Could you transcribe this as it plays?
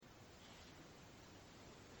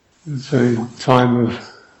So in time of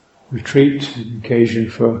retreat, an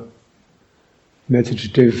occasion for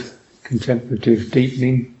meditative, contemplative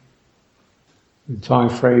deepening, the Thai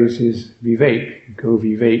phrase is vivek, go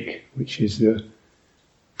vivek, which is the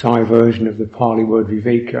Thai version of the Pali word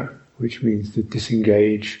viveka, which means to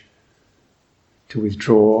disengage, to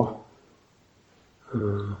withdraw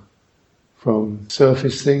from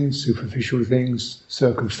surface things, superficial things,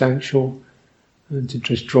 circumstantial, and to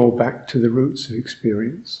just draw back to the roots of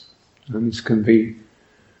experience. And this can be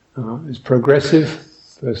as progressive.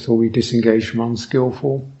 First of all, we disengage from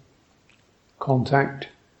unskillful contact,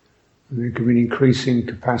 and there can be an increasing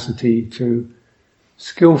capacity to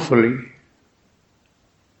skillfully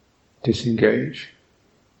disengage.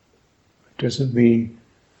 It doesn't mean,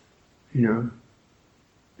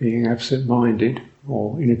 being absent-minded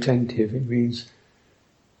or inattentive. It means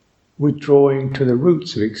withdrawing to the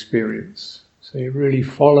roots of experience. So you're really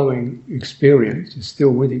following experience, you're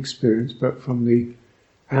still with experience, but from the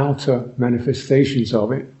outer manifestations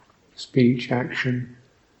of it, speech, action,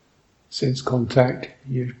 sense contact,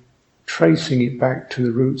 you're tracing it back to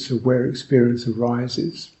the roots of where experience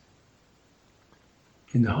arises.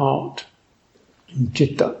 In the heart, in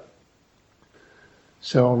citta.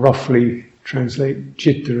 So I'll roughly translate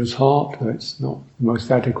citta as heart. That's not the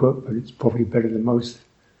most adequate, but it's probably better than most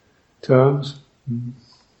terms.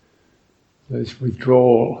 There's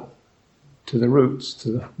withdrawal to the roots,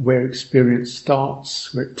 to where experience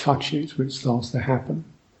starts, where it touches, where it starts to happen,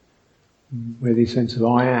 where the sense of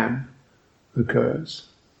I am occurs.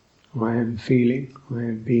 I am feeling, I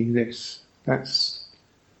am being this. That's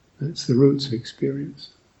the roots of experience.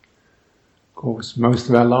 Of course, most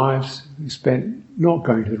of our lives we spent not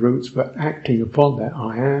going to the roots, but acting upon that.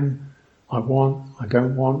 I am, I want, I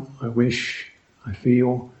don't want, I wish, I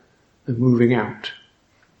feel, and moving out.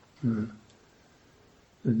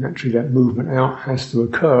 And naturally that movement out has to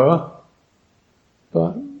occur,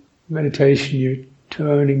 but meditation, you're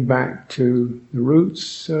turning back to the roots,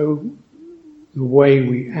 so the way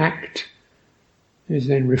we act is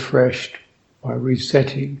then refreshed by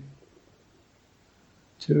resetting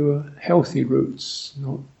to healthy roots,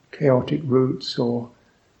 not chaotic roots or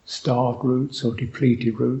starved roots or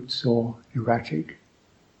depleted roots or erratic.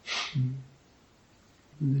 And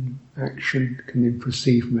then action can then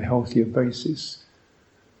proceed from a healthier basis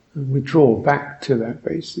and withdraw back to that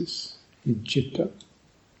basis in citta,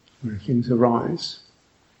 where things arise.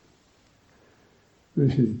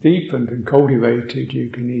 This is deepened and cultivated. You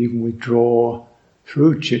can even withdraw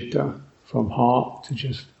through citta from heart to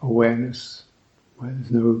just awareness, where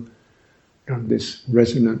there's none of this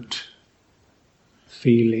resonant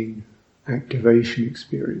feeling, activation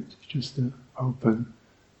experience. It's just an open,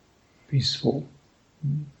 peaceful.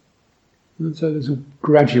 And so there's a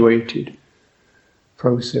graduated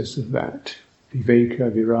process of that.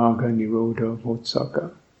 Viveka, viraga, nirodha,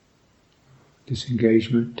 votsaka.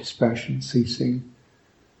 Disengagement, dispassion, ceasing,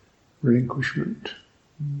 relinquishment.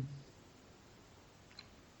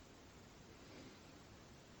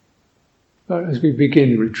 But as we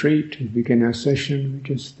begin retreat, as we begin our session, we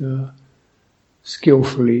just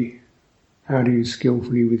skillfully, how do you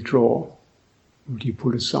skillfully withdraw? What do you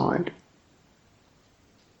put aside?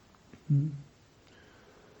 And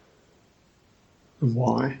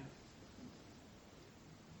why?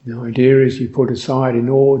 The idea is you put aside in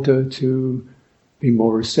order to be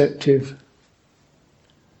more receptive,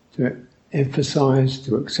 to emphasize,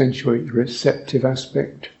 to accentuate the receptive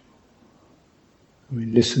aspect.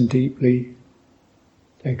 Listen deeply,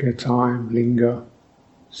 take our time, linger,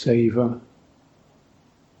 savor,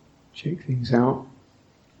 check things out.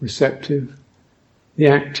 Receptive. The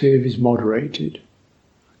active is moderated,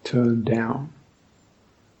 turned down.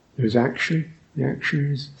 There's action. The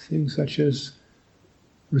action is things such as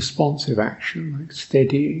responsive action, like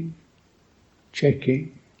steadying,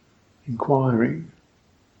 checking, inquiring,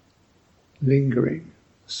 lingering,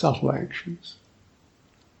 subtle actions,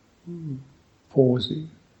 pausing,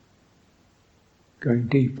 going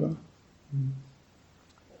deeper,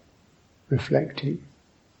 reflecting,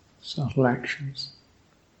 subtle actions.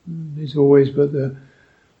 There's always, but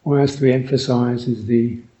what has to be emphasized is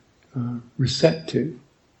the receptive,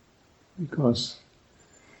 because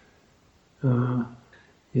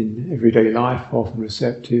in everyday life often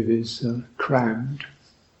receptive is crammed,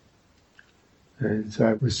 and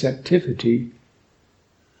so receptivity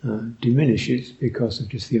diminishes because of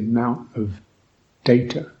just the amount of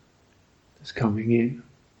data that's coming in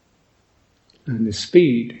and the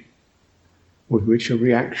speed with which a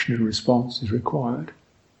reaction and response is required.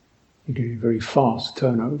 You're getting very fast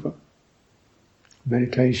turnover.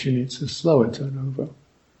 Meditation, it's a slower turnover.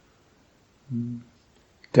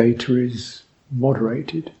 Data is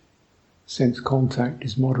moderated. sense contact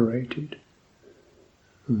is moderated,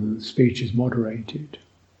 speech is moderated,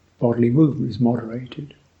 bodily movement is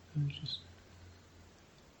moderated. It's just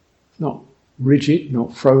not rigid,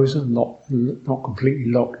 not frozen, not completely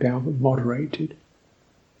locked down, but moderated.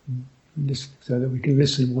 So that we can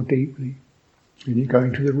listen more deeply. And you're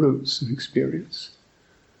going to the roots of experience.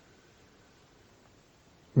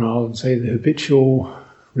 Rather than say the habitual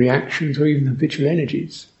reactions or even the habitual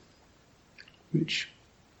energies, which,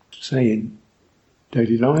 say in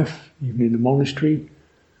daily life, even in the monastery,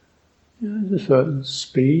 there's a certain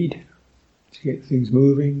speed to get things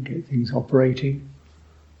moving, get things operating.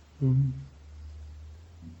 And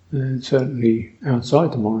certainly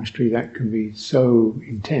outside the monastery that can be so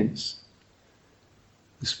intense,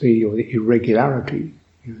 the speed or the irregularity,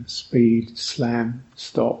 speed, slam,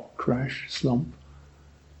 stop, crash, slump,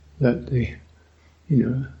 that the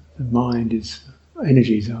mind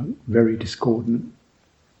energies are very discordant.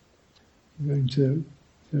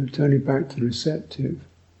 Turning back to the receptive,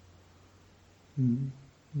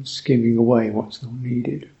 skimming away what's not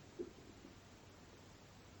needed.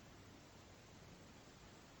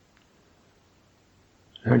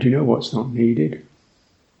 How do you know what's not needed?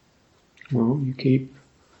 Well,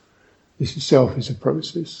 this itself is a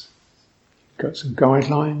process. You've got some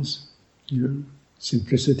guidelines,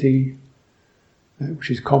 simplicity, that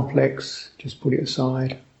which is complex, just put it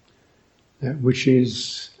aside. That which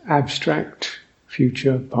is abstract,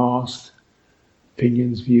 future, past,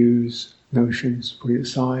 opinions, views, notions, put it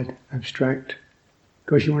aside, abstract.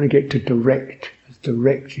 Because you want to get to as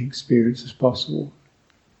direct experience as possible.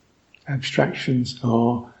 Abstractions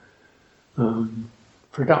are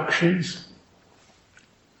productions.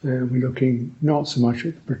 We're looking not so much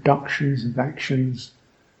at the productions of actions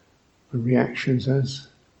and reactions as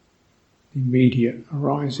immediate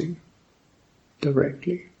arising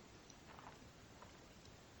directly.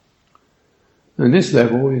 And this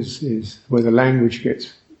level is where the language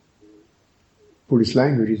Buddhist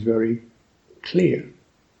language is very clear.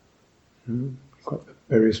 You've got the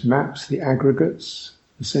various maps, the aggregates,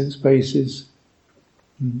 the sense bases.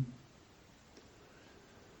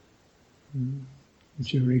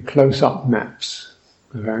 Generally close-up maps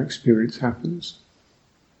of how experience happens.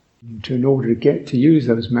 In order to use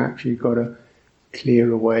those maps, you've got to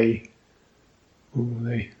clear away all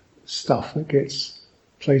the stuff that gets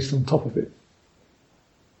placed on top of it.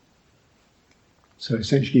 So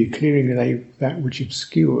essentially you're clearing away that which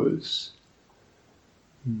obscures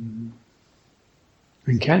and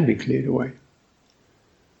can be cleared away.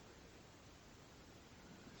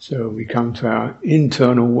 So we come to our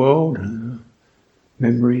internal world,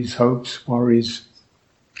 memories, hopes, worries,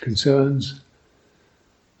 concerns.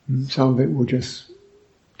 Some of it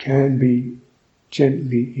can be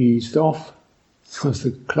gently eased off, because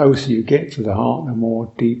the closer you get to the heart, the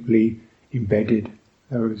more deeply embedded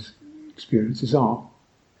those experiences are.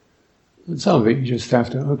 And some of it you just have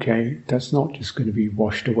to, that's not just going to be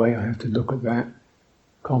washed away, I have to look at that,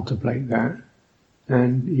 contemplate that,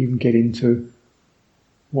 and even get into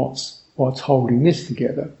what's holding this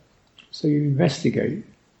together. So you investigate.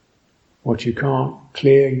 What you can't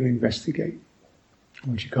clear, you investigate.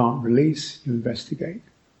 What you can't release, you investigate.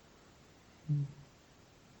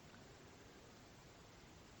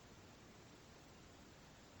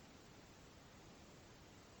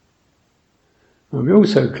 And we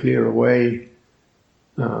also clear away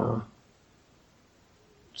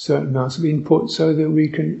certain amounts of input so that we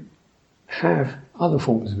can have other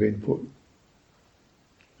forms of input.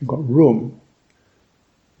 We've got room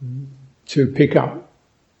to pick up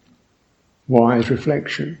wise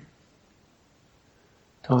reflection,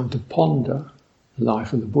 time to ponder the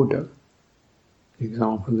life of the Buddha, the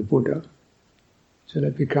example of the Buddha. So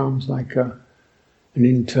that becomes like an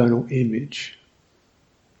internal image.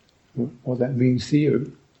 What that means to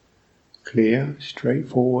you. Clear,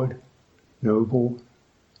 straightforward, noble,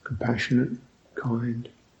 compassionate, kind,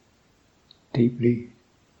 deeply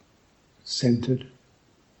centered.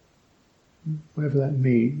 Whatever that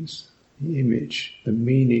means, the image, the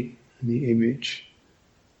meaning and the image,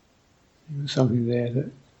 something there that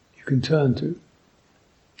you can turn to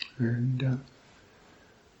and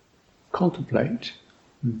contemplate.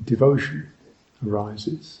 Devotion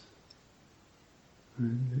arises,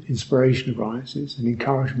 and inspiration arises, and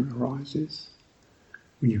encouragement arises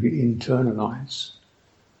when you can internalize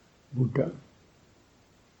Buddha,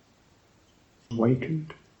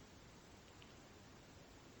 awakened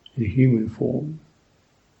in a human form.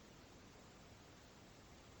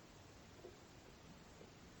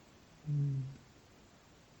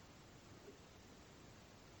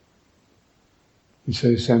 And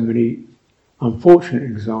so many unfortunate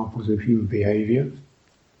examples of human behaviour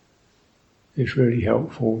it's really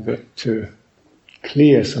helpful to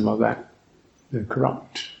clear some of that, the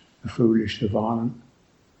corrupt, the foolish, the violent,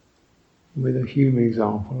 with a human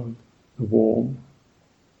example of the warm,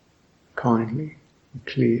 kindly,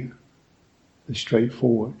 the clear, the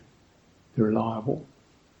straightforward, the reliable.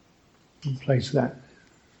 And place that.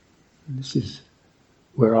 And this is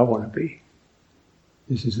where I want to be.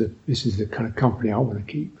 This is the kind of company I want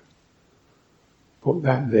to keep. Put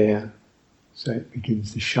that there, so it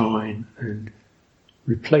begins to shine and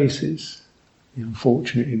replaces the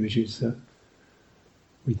unfortunate images that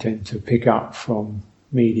we tend to pick up from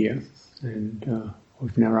media and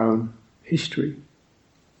within our own history.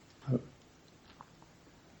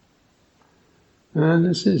 And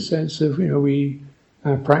this is a sense of,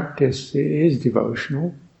 our practice is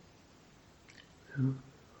devotional.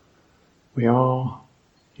 We are,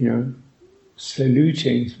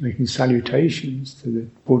 saluting, making salutations to the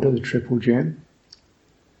Buddha, the Triple Gem,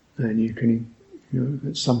 and you can,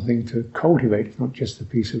 it's something to cultivate. It's not just a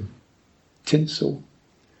piece of tinsel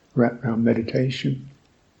wrapped around meditation.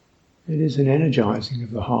 It is an energizing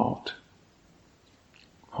of the heart.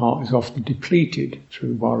 Heart is often depleted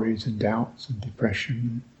through worries and doubts and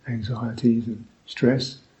depression, anxieties and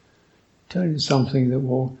stress. Turn into something that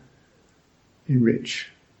will enrich,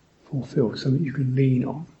 fulfill, something you can lean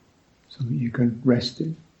on, something you can rest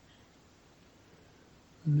in.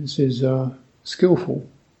 And this is a skillful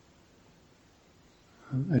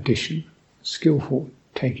addition, skillful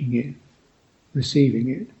taking in, receiving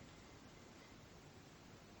it.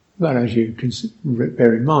 But as you can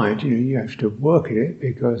bear in mind, you have to work at it,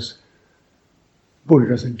 because Buddha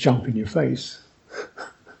doesn't jump in your face.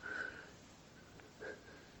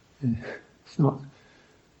 It's not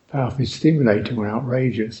powerfully stimulating or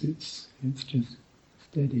outrageous. It's just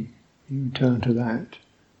steady. You turn to that.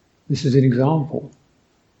 This is an example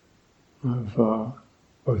of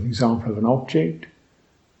both an example of an object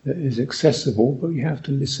that is accessible, but you have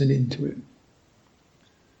to listen into it.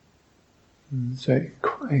 And so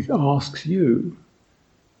it asks you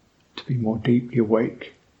to be more deeply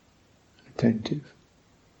awake and attentive.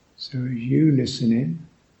 So as you listen in,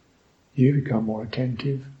 you become more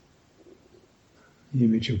attentive. The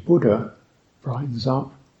image of Buddha brightens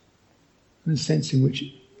up, and the sense in which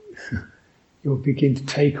you'll begin to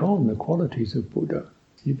take on the qualities of Buddha.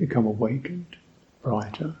 You become awakened,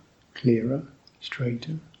 brighter, clearer,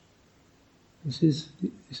 straighter. This is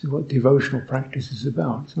what devotional practice is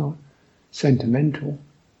about. It's not sentimental.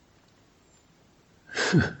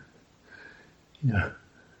 This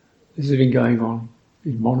has been going on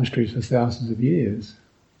in monasteries for thousands of years.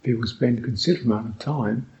 People spend a considerable amount of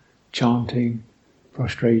time chanting,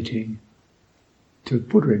 prostrating to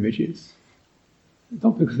Buddha images.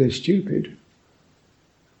 Not because they're stupid,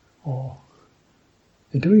 or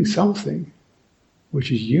they're doing something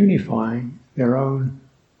which is unifying their own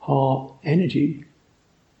heart energy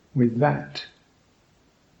with that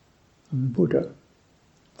of the Buddha,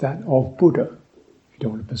 that of Buddha. You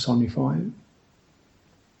don't want to personify it.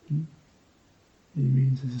 It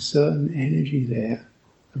means there's a certain energy there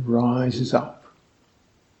that rises up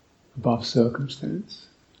above circumstance,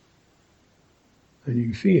 and you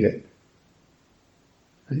can feel it,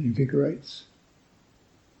 and it invigorates.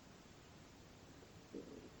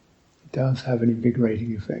 It does have an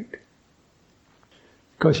invigorating effect.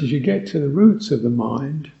 Because as you get to the roots of the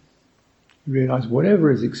mind, you realize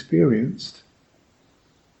whatever is experienced,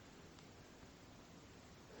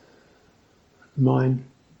 the mind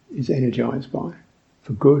is energized by,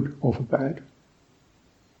 for good or for bad.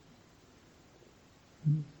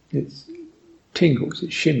 It tingles,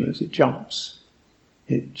 it shimmers, it jumps,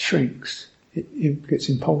 it shrinks, it gets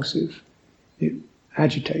impulsive, it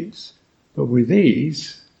agitates. But with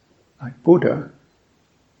these, like Buddha,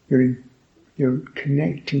 you're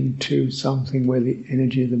connecting to something where the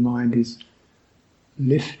energy of the mind is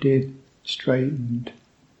lifted, straightened,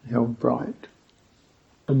 held bright.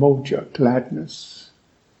 Amoja, gladness,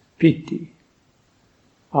 piti,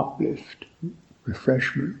 uplift,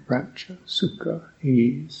 refreshment, rapture, sukha,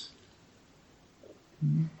 ease.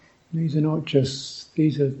 These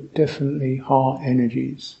are definitely heart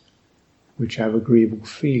energies which have agreeable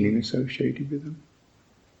feeling associated with them.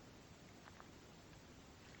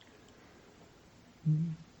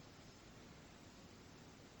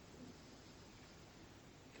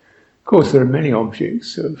 Of course, there are many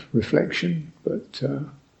objects of reflection, but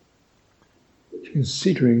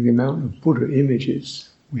considering the amount of Buddha images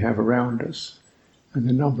we have around us, and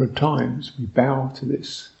the number of times we bow to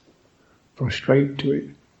this, prostrate to it,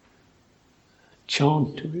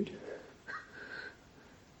 chant to it,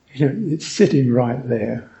 it's sitting right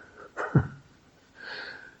there.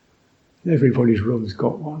 Everybody's room's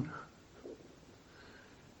got one.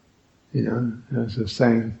 As I was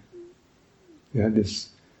saying, we had this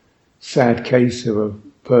sad case of a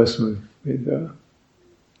person with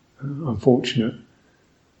unfortunate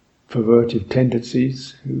perverted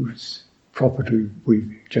tendencies whose property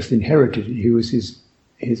we've just inherited. He was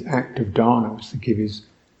his act of dana was to give his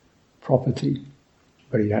property,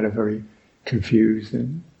 but he had a very confused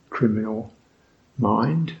and criminal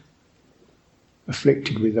mind,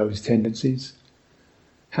 afflicted with those tendencies.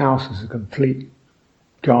 House was a complete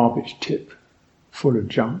garbage tip, full of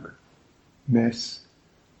junk, mess,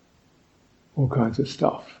 all kinds of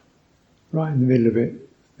stuff. Right in the middle of it,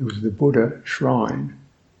 there was the Buddha shrine,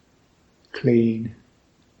 clean,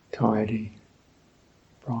 tidy,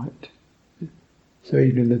 bright. So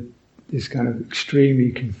even this kind of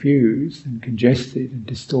extremely confused and congested and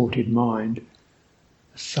distorted mind,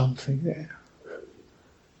 there's something there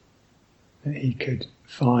that he could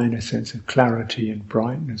find a sense of clarity and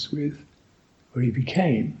brightness with, where he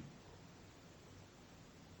became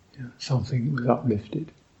something that was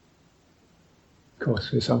uplifted. Of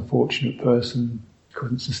course, this unfortunate person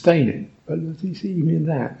couldn't sustain it, but you see, even in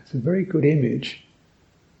that, it's a very good image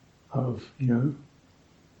of,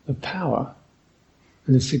 the power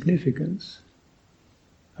and the significance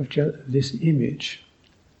of this image.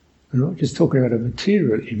 I'm not just talking about a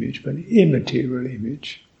material image, but an immaterial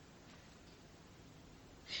image.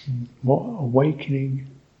 What awakening,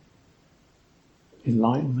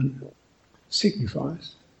 enlightenment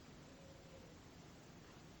signifies.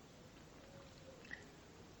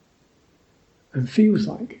 And feels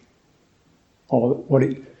like. Or what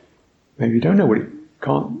it, maybe you don't know what it,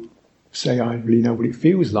 can't say I really know what it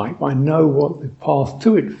feels like, but I know what the path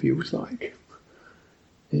to it feels like.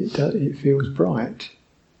 It feels bright.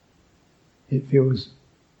 It feels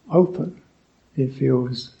open. It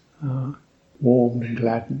feels warm and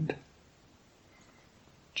gladdened.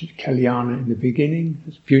 Kalyana in the beginning,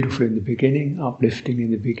 it's beautiful in the beginning, uplifting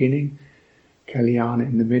in the beginning. Kalyana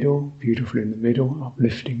in the middle, beautiful in the middle,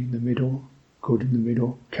 uplifting in the middle, good in the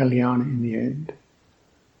middle. Kalyana in the end.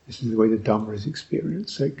 This is the way the Dhamma is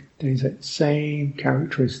experienced. So there's that same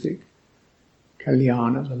characteristic.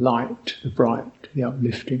 Kalyana, the light, the bright, the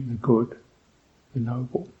uplifting, the good, the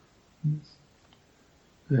noble.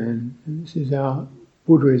 And this is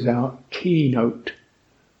Buddha is our keynote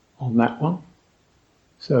on that one.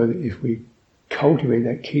 So that if we cultivate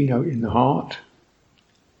that keynote in the heart,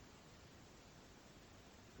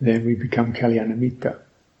 then we become Kalyanamitta,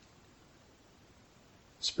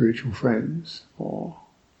 spiritual friends or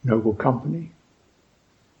noble company.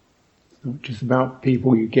 It's not just about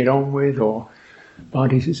people you get on with or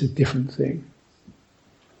buddies, it's a different thing.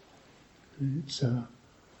 It's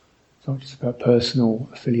not just about personal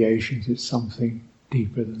affiliations, it's something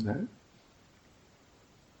deeper than that.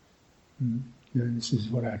 And this is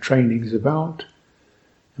what our training is about.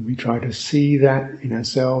 And we try to see that in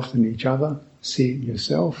ourselves and each other, see it in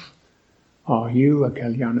yourself. Are you a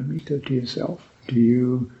Kalyanamitta to yourself? Do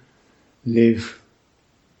you live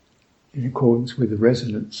in accordance with the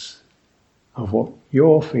resonance of what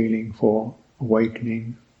your feeling for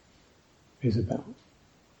awakening is about?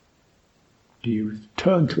 Do you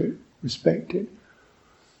turn to it, respect it?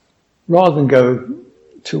 Rather than go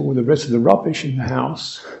to all the rest of the rubbish in the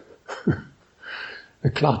house, the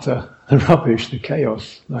clutter, the rubbish, the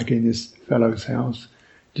chaos, like in this fellow's house,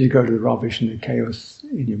 do you go to the rubbish and the chaos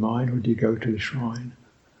in your mind, or do you go to the shrine?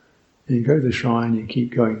 And you go to the shrine, you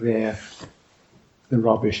keep going there, the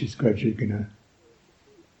rubbish is gradually going to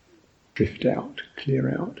drift out, clear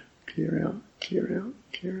out, clear out, clear out,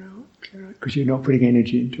 clear out, clear out, because you're not putting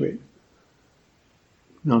energy into it.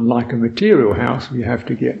 And unlike a material house, we have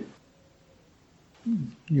to get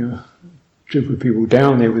a group of people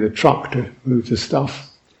down there with a truck to move the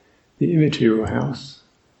stuff. The immaterial house,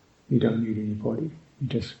 you don't need anybody. You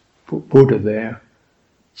just put Buddha there,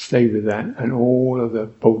 stay with that, and all of the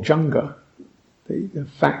bojjhanga, the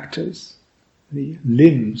factors, the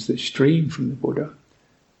limbs that stream from the Buddha,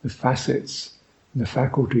 the facets and the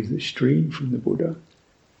faculties that stream from the Buddha,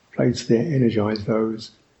 place there, energize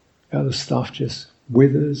those. The other stuff just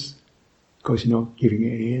withers because you're not giving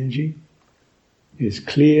it any energy. It is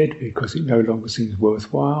cleared because it no longer seems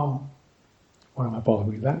worthwhile. What am I bothering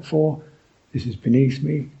with that for? This is beneath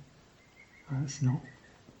me. That's not.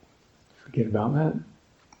 Forget about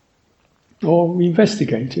that. Or we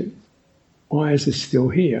investigate it. Why is this still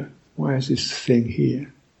here? Why is this thing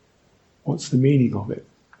here? What's the meaning of it?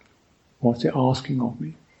 What's it asking of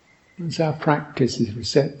me? And so our practice is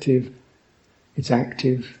receptive, it's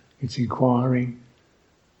active, it's inquiring,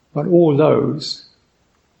 but all those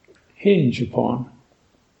hinge upon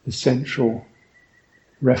the central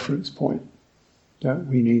reference point that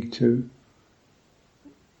we need to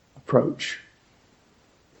approach.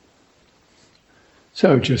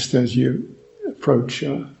 So just as you approach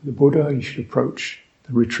the Buddha, you should approach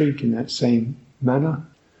the retreat in that same manner.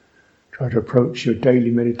 Try to approach your daily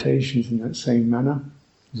meditations in that same manner,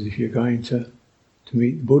 as if you're going to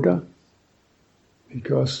meet the Buddha,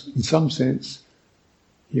 because in some sense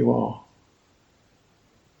you are.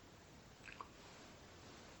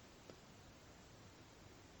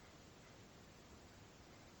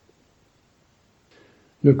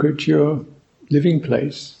 Look at your living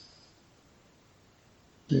place.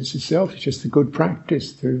 It's itself, it's just a good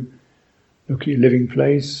practice to look at your living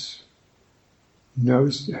place,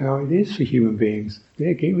 knows how it is for human beings.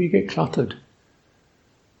 We get cluttered.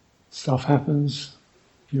 Stuff happens,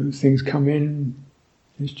 things come in,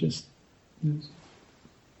 it's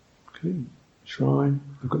clean. Shrine,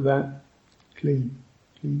 look at that, clean,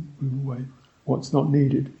 move away. What's not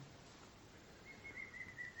needed?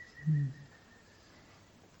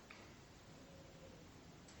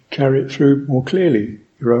 Carry it through more clearly,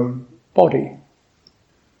 your own body.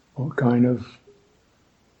 What kind of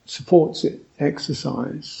supports it?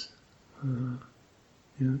 Exercise,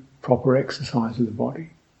 proper exercise of the body.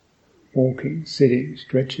 Walking, sitting,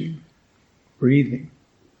 stretching, breathing,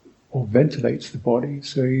 or ventilates the body.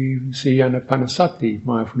 So you see anapanasati,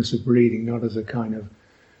 mindfulness of breathing, not as a kind of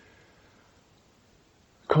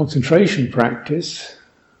concentration practice,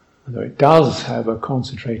 although it does have a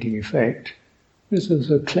concentrating effect. This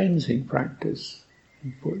is a cleansing practice.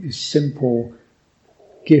 You put this simple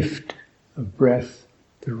gift of breath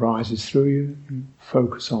that rises through you, and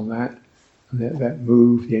focus on that, and let that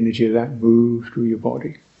move, the energy of that move through your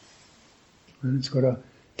body. And it's got to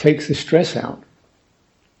take the stress out.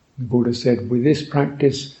 The Buddha said, with this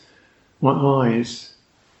practice, my eyes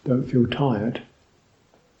don't feel tired. It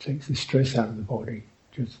takes the stress out of the body,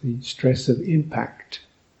 just the stress of impact.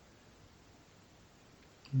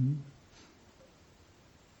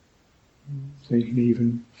 So you can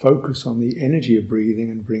even focus on the energy of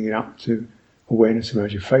breathing and bring it up to awareness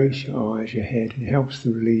around your face, your eyes, your head. And it helps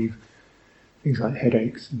to relieve things like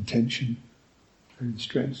headaches and tension and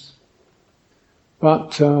stress.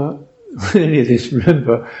 But with any of this,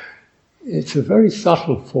 remember, it's a very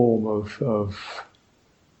subtle form of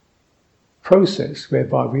process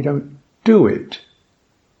whereby we don't do it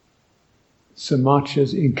so much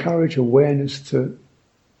as encourage awareness to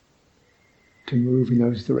move in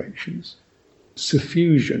those directions.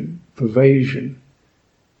 Suffusion, pervasion,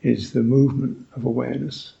 is the movement of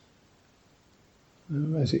awareness,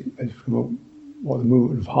 as from the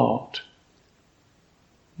movement of heart.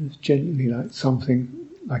 It's gently like something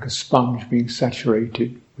like a sponge being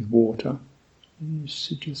saturated with water. It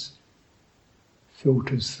just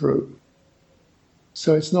filters through.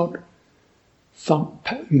 So it's not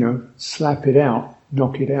slap it out,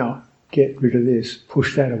 knock it out, get rid of this,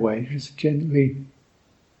 push that away. Just gently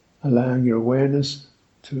allowing your awareness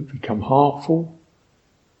to become heartful,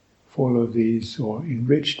 full of these, or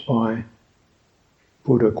enriched by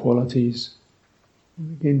Buddha qualities,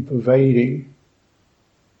 and begin pervading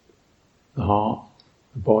the heart,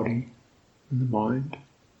 the body, and the mind.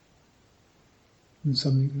 And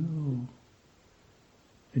something,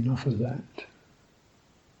 enough of that.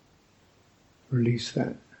 Release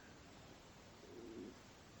that.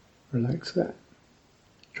 Relax that.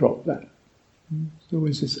 Drop that. There's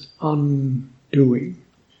always this undoing.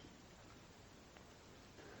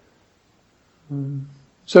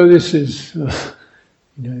 So this is,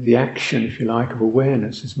 the action, if you like, of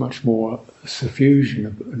awareness is much more a suffusion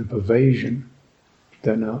and a pervasion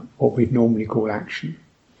than what we'd normally call action.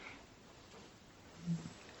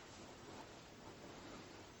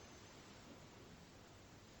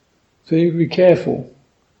 So you be careful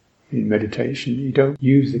in meditation. You don't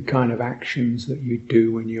use the kind of actions that you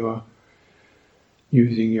do when you are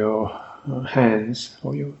using your hands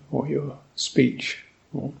or your speech,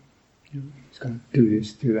 or it's going to do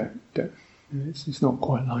this, do that. It's not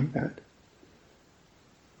quite like that.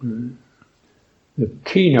 The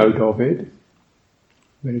keynote of it,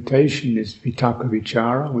 meditation, is vitakka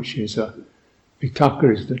vichara, which is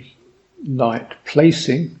vitakka is the light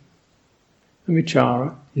placing, and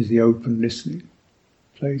vichara is the open listening.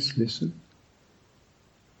 Place, listen.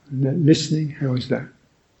 And that listening, how is that?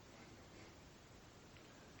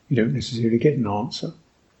 You don't necessarily get an answer,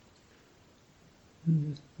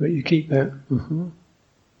 but you keep that.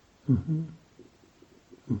 And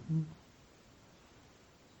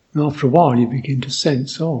after a while you begin to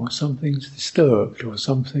sense, something's disturbed or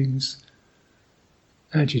something's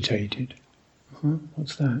agitated.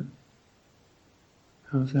 What's that?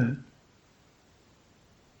 How's that?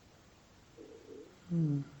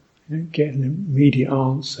 You don't get an immediate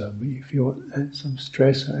answer, but if you're at some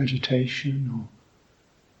stress or agitation,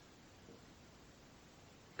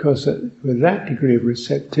 because with that degree of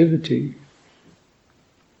receptivity,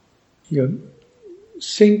 you're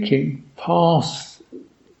sinking past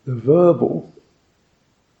the verbal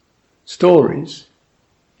stories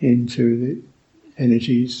into the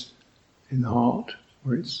energies in the heart,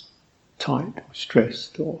 where it's tight or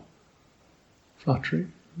stressed or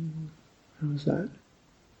fluttering. How's that?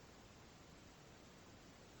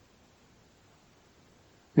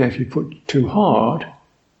 Now if you put too hard,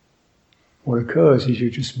 what occurs is you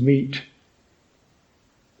just meet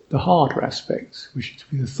the harder aspects, which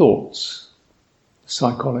is the thoughts, the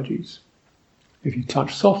psychologies. If you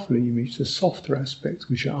touch softly, you meet the softer aspects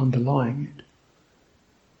which are underlying it.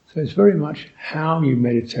 So it's very much how you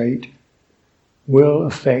meditate will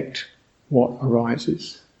affect what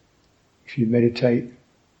arises. If you meditate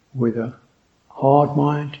with a hard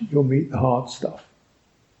mind, you'll meet the hard stuff.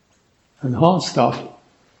 And the hard stuff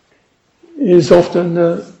is often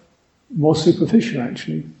more superficial,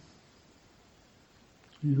 actually.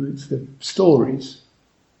 It's the stories.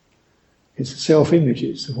 It's the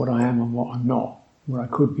self-images of what I am and what I'm not, what I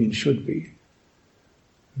could be and should be.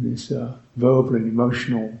 And this verbal and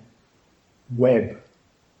emotional web.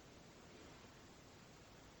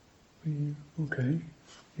 Okay,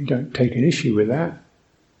 you don't take an issue with that.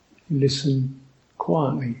 You listen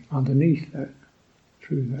quietly underneath that,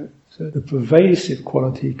 through that. So the pervasive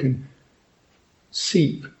quality can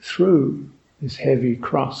seep through this heavy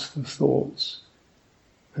crust of thoughts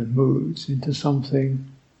and moods into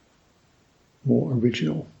something more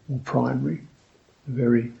original, more primary, the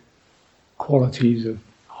very qualities of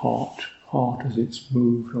heart as it's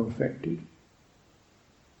moved or affected.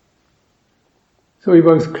 So we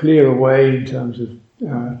both clear away in terms of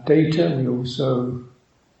data, we also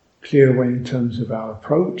clear away in terms of our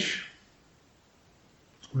approach.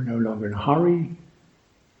 We're no longer in a hurry,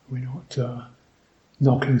 we're not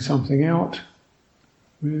knocking something out,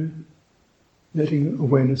 we're letting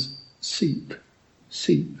awareness seep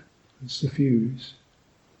and suffuse.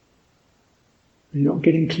 You're not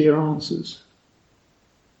getting clear answers.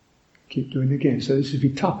 Keep doing it again. So this is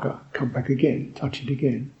vitakka, come back again, touch it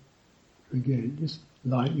again, just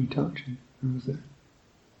lightly touch it. How's that?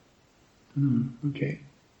 Okay.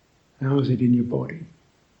 How is it in your body?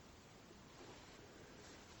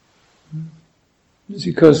 It's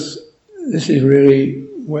because this is really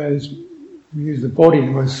where we use the body in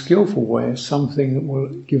the most skillful way as something that will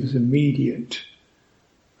give us immediate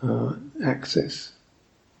access.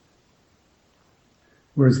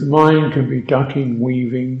 Whereas the mind can be ducking,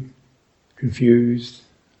 weaving, confused,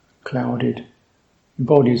 clouded. The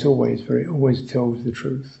body is always tells the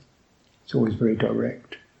truth. It's always very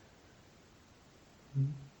direct.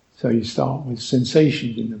 So you start with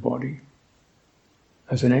sensations in the body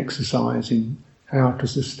as an exercise in how to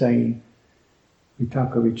sustain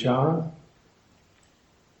vitakka vichara,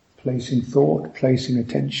 placing thought, placing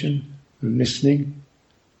attention and listening.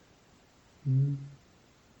 And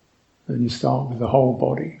you start with the whole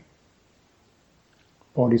body.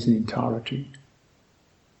 Body's in entirety.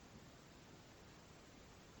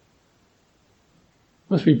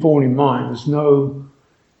 Must be borne in mind, there's no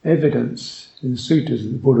evidence in the sutras that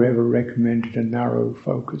the Buddha ever recommended a narrow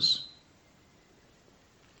focus.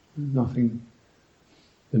 Nothing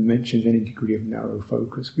that mentions any degree of narrow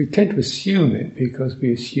focus. We tend to assume it because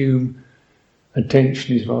we assume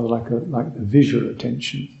attention is rather like the visual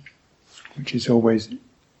attention, which is always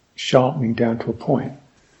sharpening down to a point.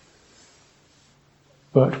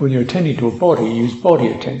 But when you're attending to a body, you use body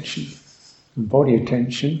attention. And body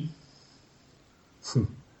attention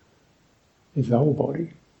is the whole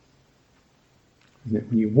body. And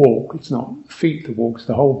when you walk, it's not feet that walks,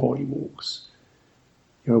 the whole body walks.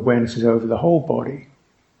 Your awareness is over the whole body.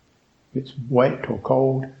 If it's wet or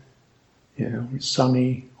cold, it's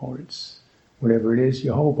sunny or it's whatever it is,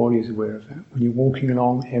 your whole body is aware of that. When you're walking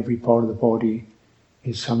along, every part of the body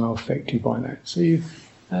is somehow affected by that. So you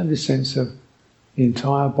have this sense of the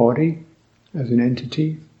entire body as an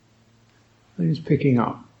entity, and it's picking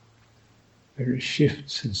up various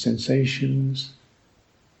shifts and sensations.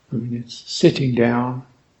 It's sitting down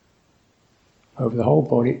over the whole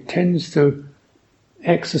body. It tends to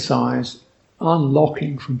exercise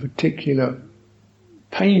unlocking from particular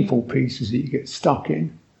painful pieces that you get stuck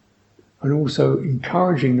in, and also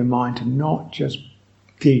encouraging the mind to not just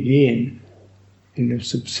dig in a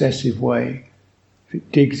obsessive way. If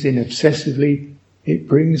it digs in obsessively, it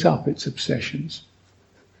brings up its obsessions.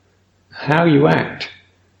 How you act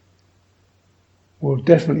will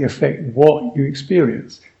definitely affect what you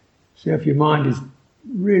experience. So if your mind is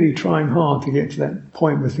really trying hard to get to that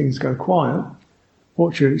point where things go quiet,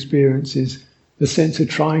 what you experience is the sense of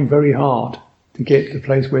trying very hard to get to the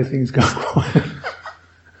place where things go quiet.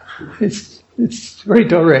 It's very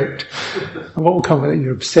direct. And what will come with it?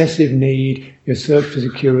 Your obsessive need, your search for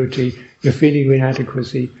security, your feeling of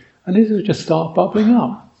inadequacy, and this will just start bubbling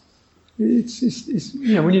up. It's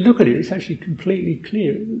when you look at it, it's actually completely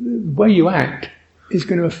clear. The way you act is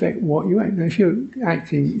going to affect what you act. Now, if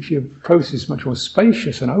your process is much more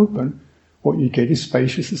spacious and open, what you get is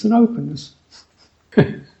spaciousness and openness.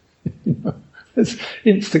 That's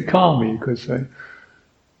instant karma, you could say.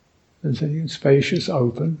 And so you're spacious,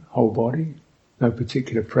 open, whole body, no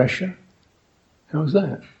particular pressure. How's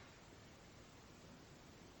that?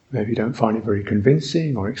 Maybe you don't find it very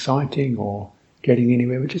convincing or exciting or getting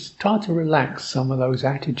anywhere, but just try to relax some of those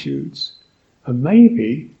attitudes. And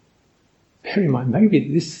maybe, bear in mind,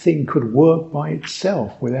 maybe this thing could work by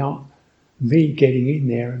itself without me getting in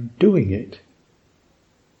there and doing it.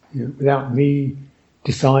 Without me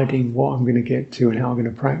deciding what I'm going to get to and how I'm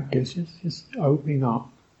going to practice, just opening up,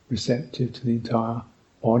 receptive to the entire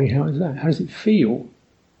body. How is that? How does it feel?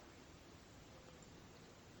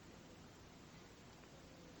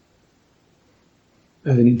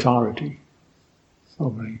 As an entirety,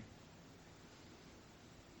 probably.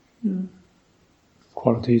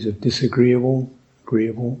 Qualities of disagreeable,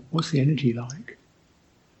 agreeable. What's the energy like?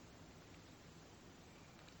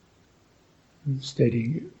 And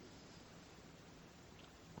steadying it.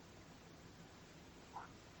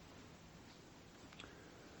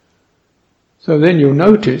 So then you'll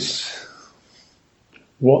notice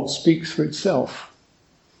what speaks for itself.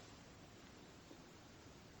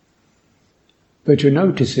 But you'll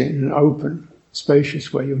notice it in an open,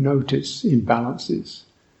 spacious way. You'll notice imbalances.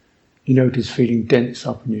 You notice feeling dense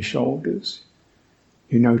up in your shoulders.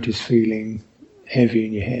 You notice feeling heavy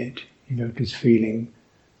in your head. You notice feeling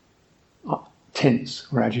tense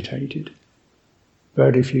or agitated.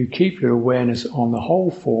 But if you keep your awareness on the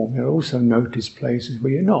whole form, you'll also notice places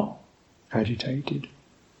where you're not agitated.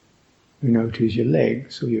 You notice your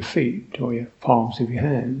legs or your feet or your palms of your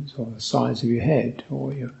hands or the sides of your head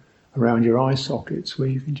or around your eye sockets where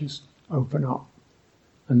you can just open up.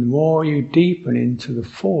 And the more you deepen into the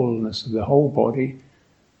fullness of the whole body,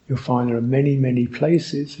 you'll find there are many, many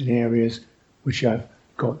places and areas which have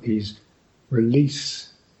got these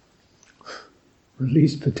release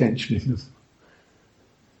potential in them.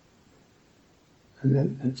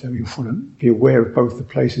 And so we want to be aware of both the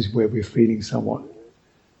places where we're feeling somewhat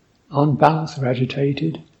unbalanced or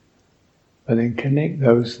agitated, but then connect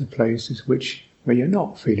those to the places where you're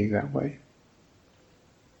not feeling that way.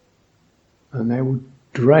 And they will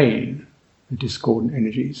drain the discordant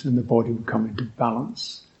energies and the body will come into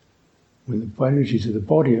balance. When the energies of the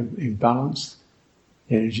body are in balance,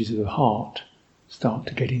 the energies of the heart start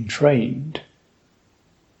to get entrained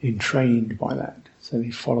by that. So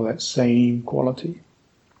they follow that same quality.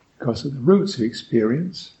 Because at the roots of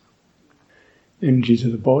experience, energies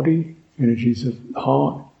of the body, energies of the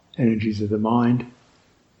heart, energies of the mind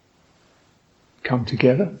come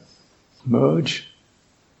together, merge,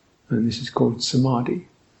 and this is called samadhi,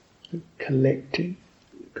 collecting,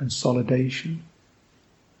 consolidation.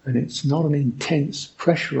 And it's not an intense,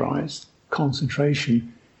 pressurized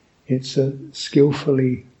concentration, it's a skillful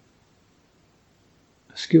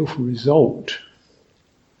result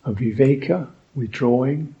of viveka,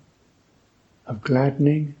 withdrawing, of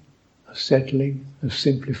gladdening, of settling, of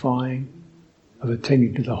simplifying, of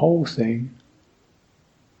attending to the whole thing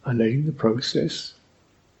and letting the process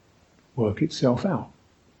work itself out.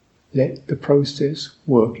 Let the process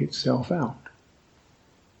work itself out.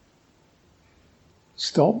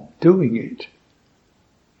 Stop doing it.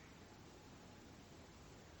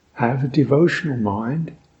 Have a devotional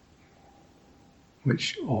mind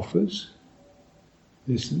which offers,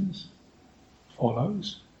 listens,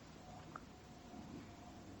 follows,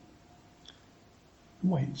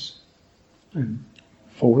 waits. And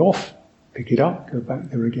fall off, pick it up, go back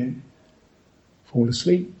there again. Fall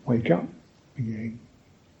asleep, wake up, again.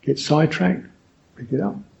 Get sidetracked, pick it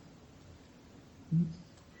up.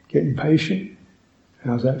 Get impatient,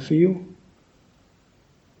 how's that feel?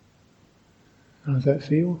 How's that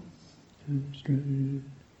feel?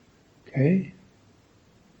 Okay.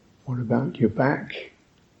 What about your back?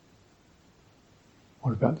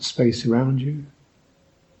 What about the space around you?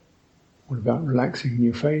 What about relaxing in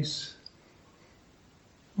your face?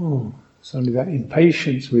 Oh, suddenly that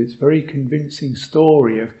impatience with its very convincing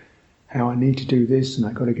story of how I need to do this and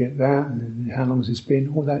I've got to get that and then how long has this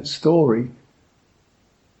been? All that story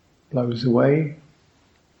blows away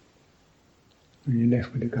and you're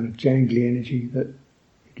left with a kind of jangly energy that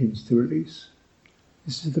begins to release.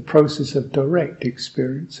 This is the process of direct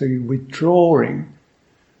experience. So you're withdrawing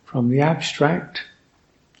from the abstract,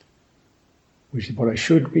 which is what I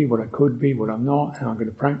should be, what I could be, what I'm not, how I'm going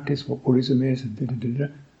to practice, what Buddhism is,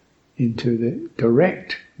 and into the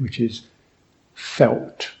direct, which is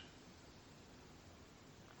felt.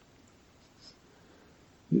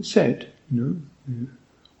 It's said,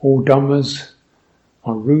 all dhammas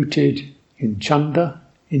are rooted in chanda,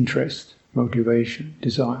 interest, motivation,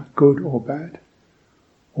 desire, good or bad.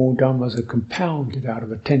 All dhammas are compounded out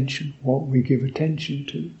of attention, what we give attention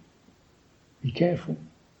to. Be careful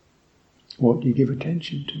what you give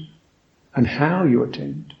attention to and how you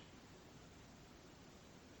attend.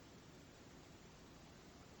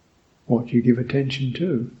 What you give attention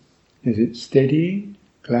to. Is it steadying,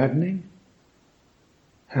 gladdening?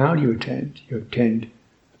 How do you attend? You attend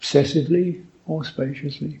obsessively or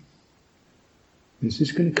spaciously. This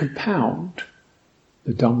is going to compound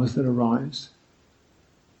the dhammas that arise.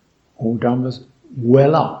 All dhammas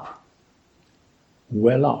well up,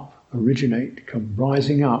 originate, come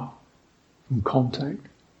rising up from contact.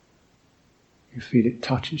 You feel it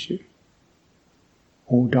touches you.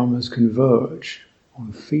 All dhammas converge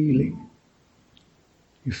on feeling.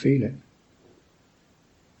 You feel it.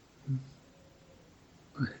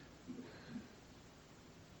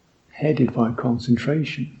 Headed by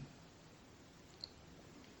concentration.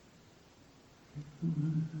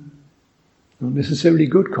 Not necessarily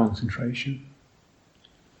good concentration.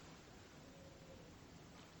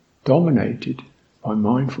 Dominated by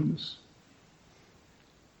mindfulness.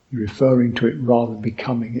 You're referring to it rather than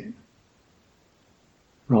becoming it.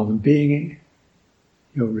 Rather than being it,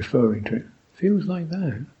 you're referring to it. Feels like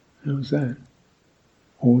that. How's that?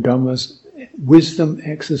 All dhammas, wisdom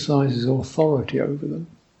exercises authority over them.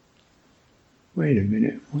 Wait a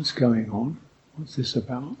minute, what's going on? What's this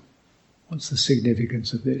about? What's the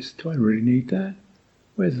significance of this? Do I really need that?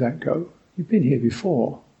 Where does that go? You've been here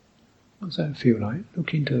before. What does that feel like?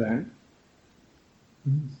 Look into that.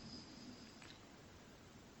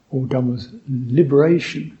 All dhammas,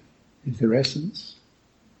 liberation is their essence.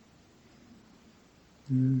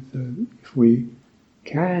 So if we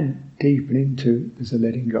can deepen into, there's a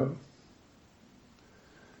letting go.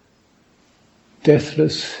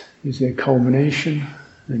 Deathless is their culmination,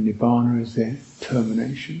 and nibbana is their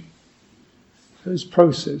termination. So it's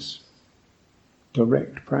process,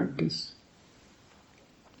 direct practice.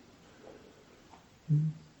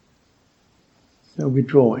 So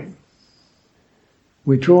withdrawing.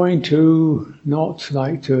 Withdrawing to, not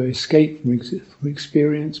like to escape from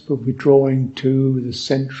experience, but withdrawing to the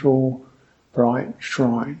central bright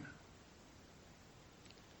shrine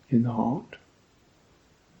in the heart.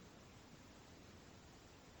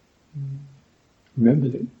 Remember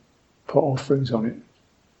that, put offerings on it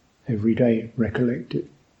every day, recollect it,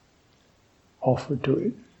 offer to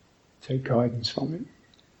it, take guidance from it.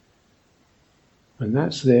 When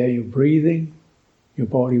that's there, you're breathing, your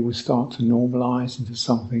body will start to normalise into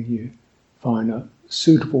something you find a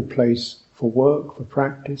suitable place for work, for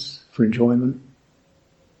practice, for enjoyment.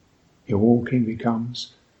 Your walking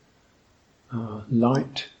becomes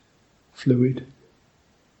light, fluid,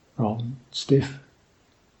 rather than stiff.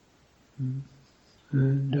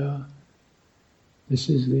 And this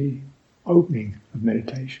is the opening of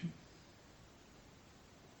meditation.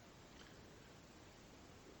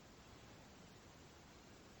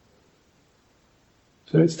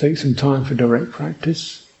 So let's take some time for direct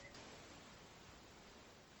practice.